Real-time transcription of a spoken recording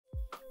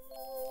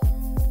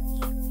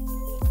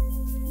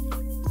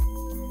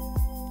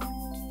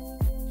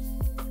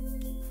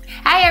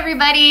Hi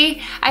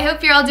everybody! I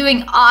hope you're all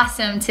doing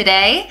awesome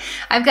today.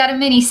 I've got a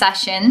mini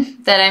session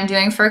that I'm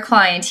doing for a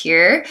client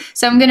here.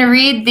 So I'm going to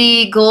read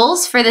the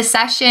goals for the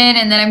session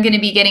and then I'm going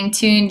to be getting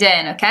tuned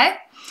in, okay?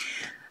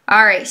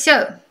 Alright,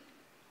 so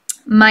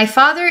my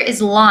father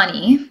is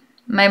Lonnie.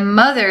 My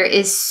mother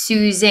is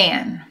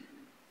Suzanne.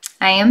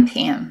 I am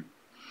Pam.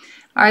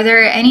 Are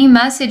there any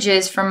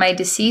messages from my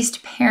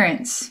deceased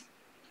parents?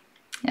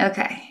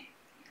 Okay.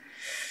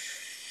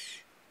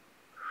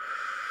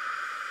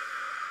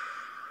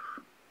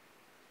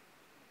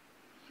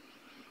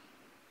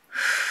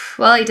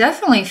 Well, I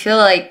definitely feel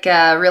like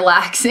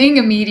relaxing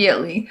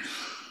immediately.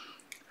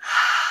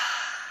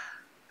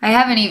 I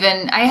haven't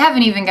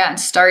even gotten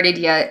started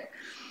yet.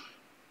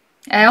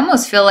 I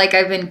almost feel like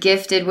I've been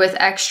gifted with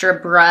extra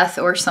breath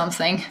or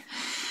something.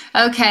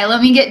 Okay,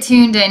 let me get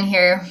tuned in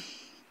here.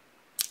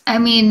 I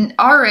mean,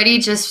 already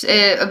just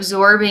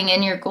absorbing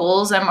in your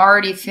goals, I'm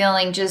already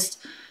feeling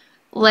just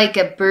like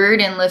a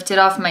burden lifted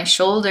off my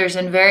shoulders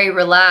and very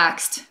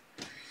relaxed.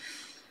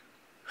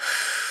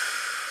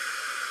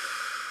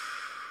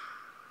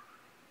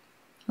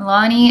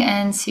 Lonnie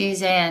and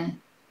Suzanne.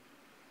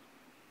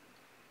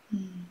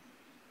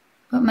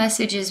 What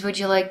messages would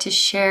you like to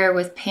share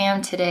with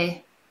Pam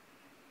today?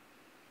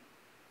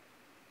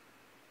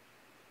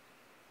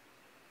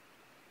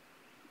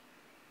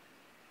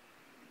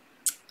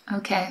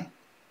 Okay.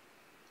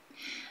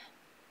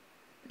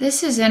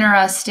 This is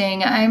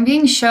interesting. I'm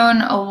being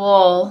shown a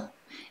wall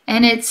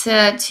and it's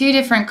two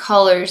different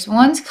colors.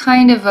 One's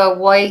kind of a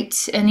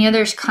white and the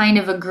other's kind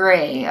of a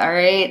gray, all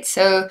right?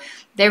 So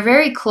they're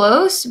very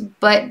close,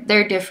 but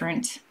they're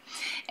different.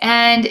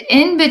 And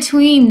in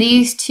between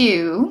these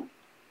two,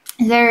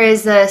 there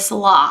is this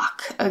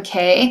lock,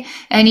 okay?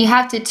 And you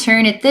have to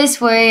turn it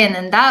this way and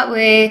then that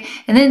way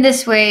and then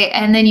this way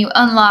and then you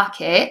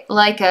unlock it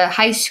like a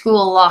high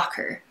school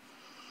locker.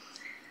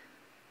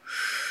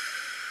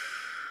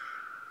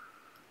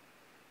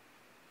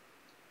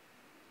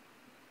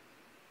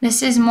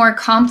 This is more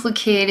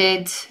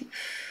complicated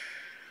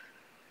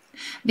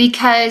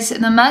because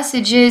the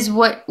message is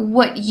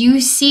what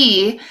you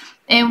see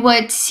and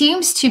what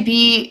seems to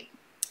be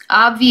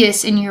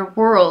obvious in your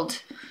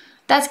world.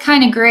 That's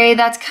kind of gray,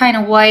 that's kind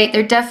of white.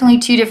 They're definitely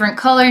two different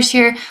colors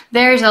here.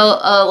 There's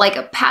like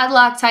a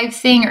padlock type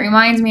thing. It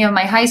reminds me of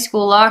my high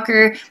school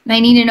locker. And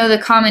I need to know the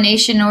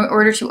combination in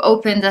order to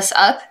open this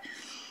up.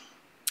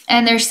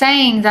 And they're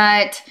saying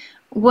that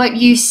what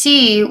you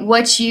see,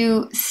 what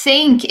you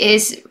think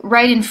is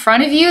right in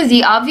front of you,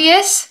 the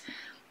obvious,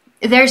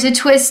 there's a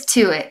twist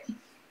to it.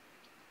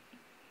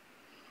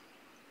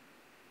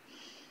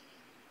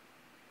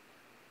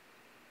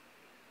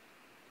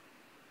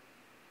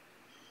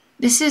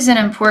 This is an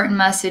important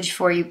message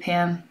for you,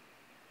 Pam.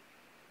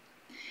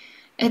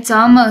 It's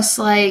almost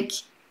like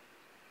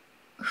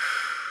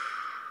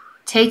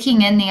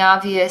taking in the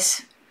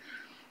obvious,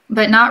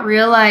 but not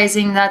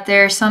realizing that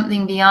there's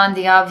something beyond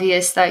the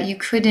obvious that you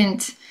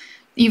couldn't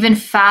even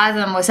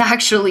fathom was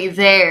actually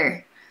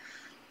there.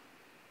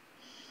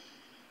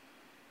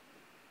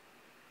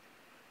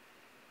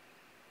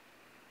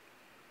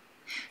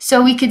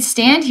 So we could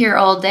stand here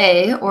all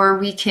day or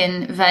we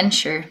can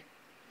venture.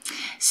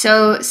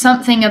 So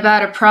something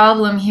about a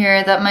problem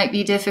here that might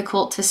be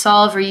difficult to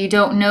solve or you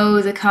don't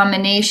know the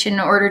combination in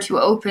order to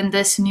open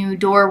this new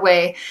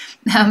doorway.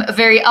 A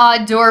very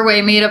odd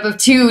doorway made up of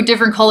two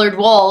different colored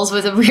walls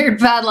with a weird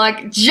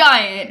padlock,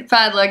 giant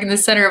padlock in the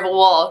center of a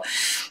wall.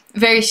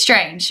 Very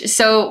strange.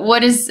 So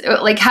what is,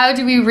 like, how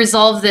do we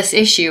resolve this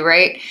issue,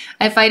 right?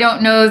 If I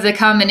don't know the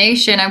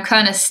combination, I'm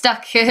kind of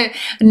stuck,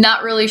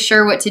 not really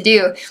sure what to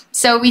do.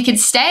 So we could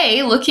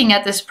stay looking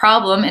at this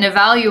problem and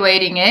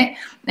evaluating it,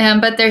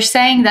 but they're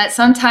saying that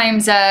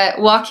sometimes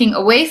walking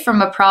away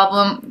from a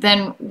problem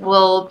then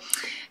will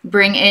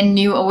bring in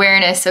new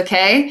awareness,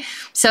 okay?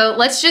 So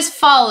let's just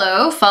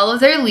follow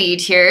their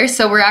lead here.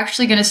 So we're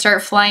actually going to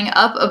start flying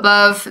up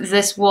above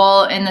this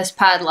wall and this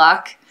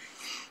padlock.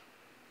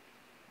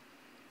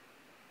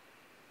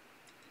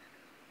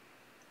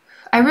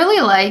 I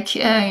really like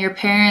your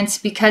parents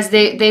because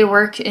they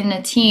work in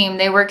a team.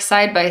 They work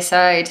side by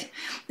side.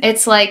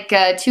 It's like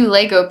two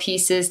Lego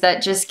pieces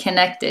that just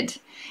connected.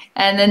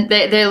 And then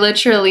they're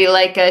literally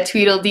like a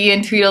Tweedledee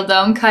and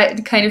Tweedledum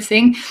kind of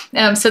thing.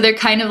 So they're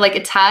kind of like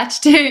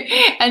attached.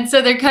 And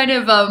so they're kind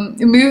of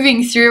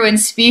moving through and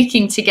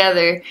speaking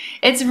together.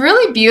 It's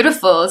really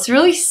beautiful. It's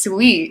really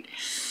sweet.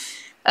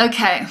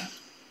 Okay.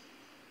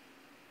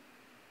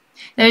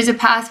 There's a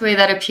pathway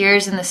that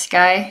appears in the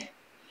sky.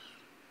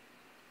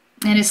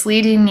 And it's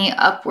leading me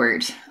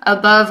upward,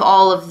 above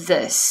all of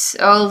this,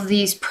 all of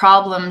these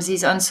problems,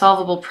 these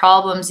unsolvable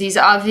problems, these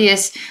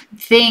obvious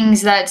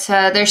things that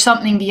there's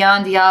something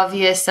beyond the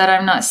obvious that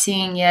I'm not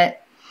seeing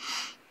yet.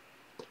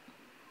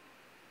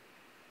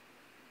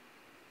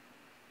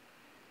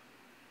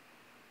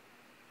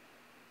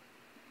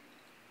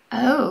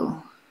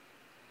 Oh.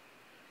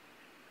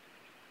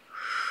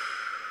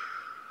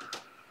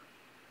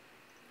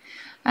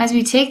 As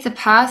we take the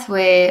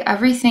pathway,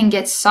 everything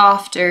gets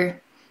softer.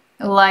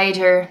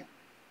 Lighter.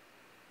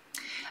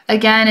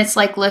 Again, it's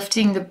like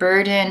lifting the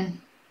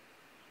burden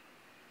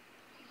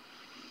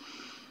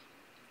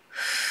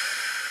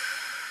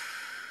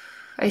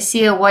I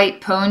see a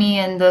white pony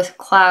in the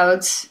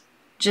clouds,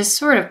 just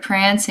sort of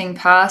prancing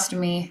past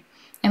me.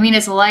 I mean,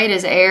 it's light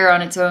as air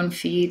on its own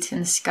feet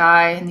in the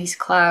sky and these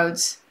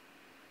clouds.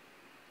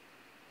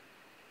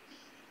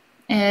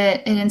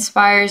 It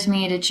inspires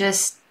me to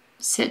just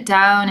sit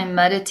down and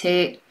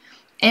meditate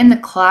in the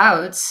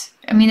clouds.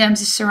 I mean, I'm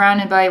just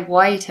surrounded by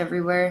white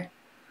everywhere.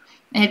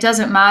 And it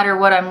doesn't matter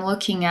what I'm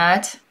looking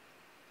at.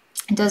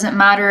 It doesn't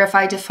matter if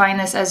I define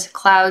this as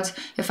clouds,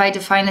 if I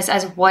define this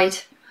as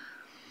white.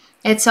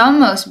 It's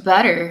almost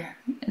better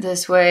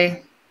this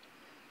way.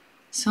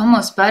 It's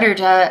almost better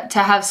to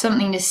have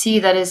something to see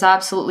that is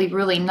absolutely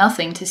really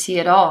nothing to see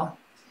at all.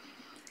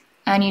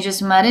 And you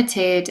just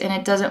meditate, and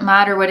it doesn't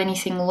matter what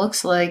anything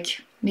looks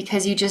like,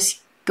 because you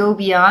just go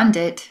beyond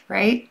it,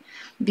 right?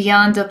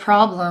 Beyond the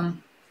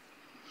problem.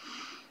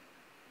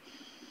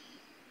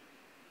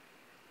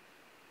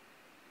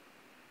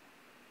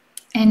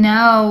 And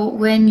now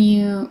when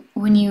you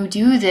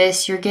do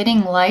this, you're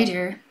getting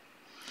lighter.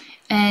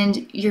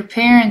 And your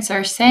parents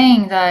are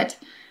saying that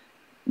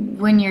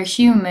when you're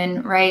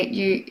human, right,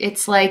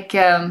 it's like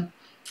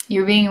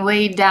you're being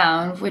weighed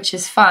down, which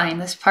is fine.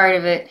 That's part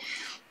of it.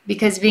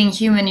 Because being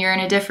human, you're in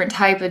a different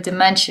type of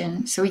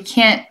dimension. So we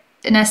can't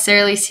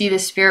necessarily see the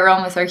spirit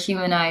realm with our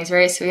human eyes,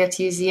 right? So we have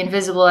to use the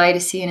invisible eye to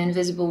see an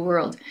invisible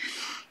world.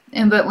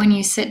 But when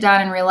you sit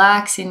down and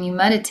relax and you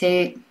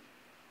meditate,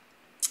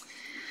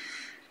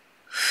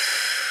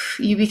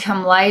 you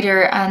become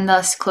lighter and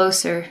thus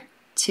closer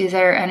to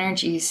their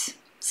energies,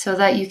 so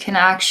that you can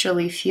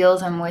actually feel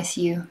them with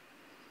you.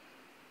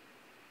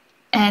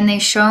 And they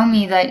show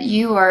me that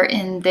you are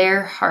in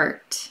their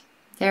heart.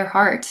 Their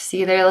heart.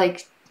 See, they're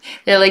like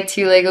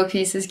two Lego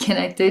pieces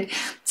connected.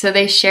 So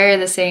they share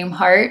the same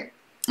heart,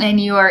 and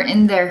you are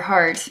in their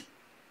heart.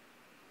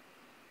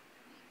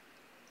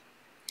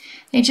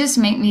 They just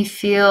make me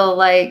feel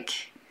like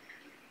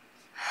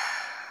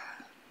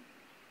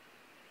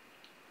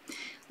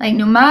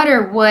no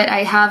matter what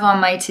I have on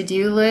my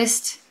to-do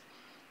list,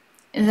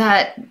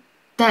 that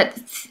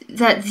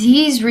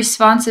these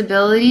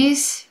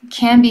responsibilities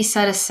can be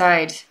set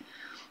aside.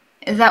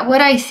 That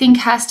what I think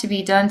has to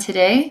be done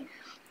today,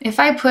 if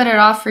I put it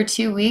off for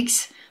 2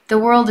 weeks, the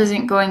world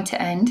isn't going to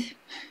end.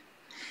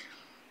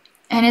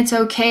 And it's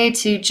okay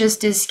to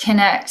just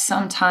disconnect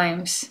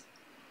sometimes.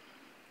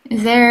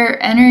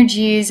 Their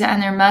energies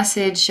and their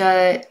message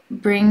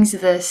brings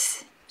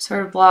this,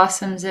 sort of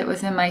blossoms it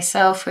within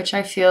myself, which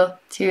I feel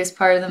too is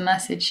part of the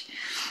message.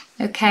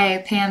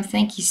 Okay, Pam,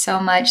 thank you so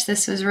much.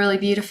 This was really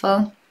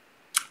beautiful.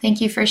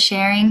 Thank you for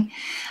sharing.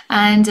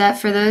 And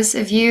for those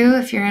of you,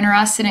 if you're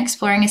interested in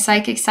exploring a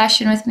psychic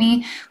session with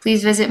me,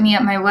 please visit me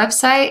at my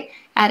website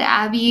at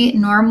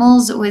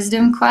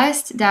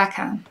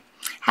abbeynormalswisdomquest.com.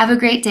 Have a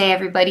great day,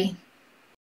 everybody.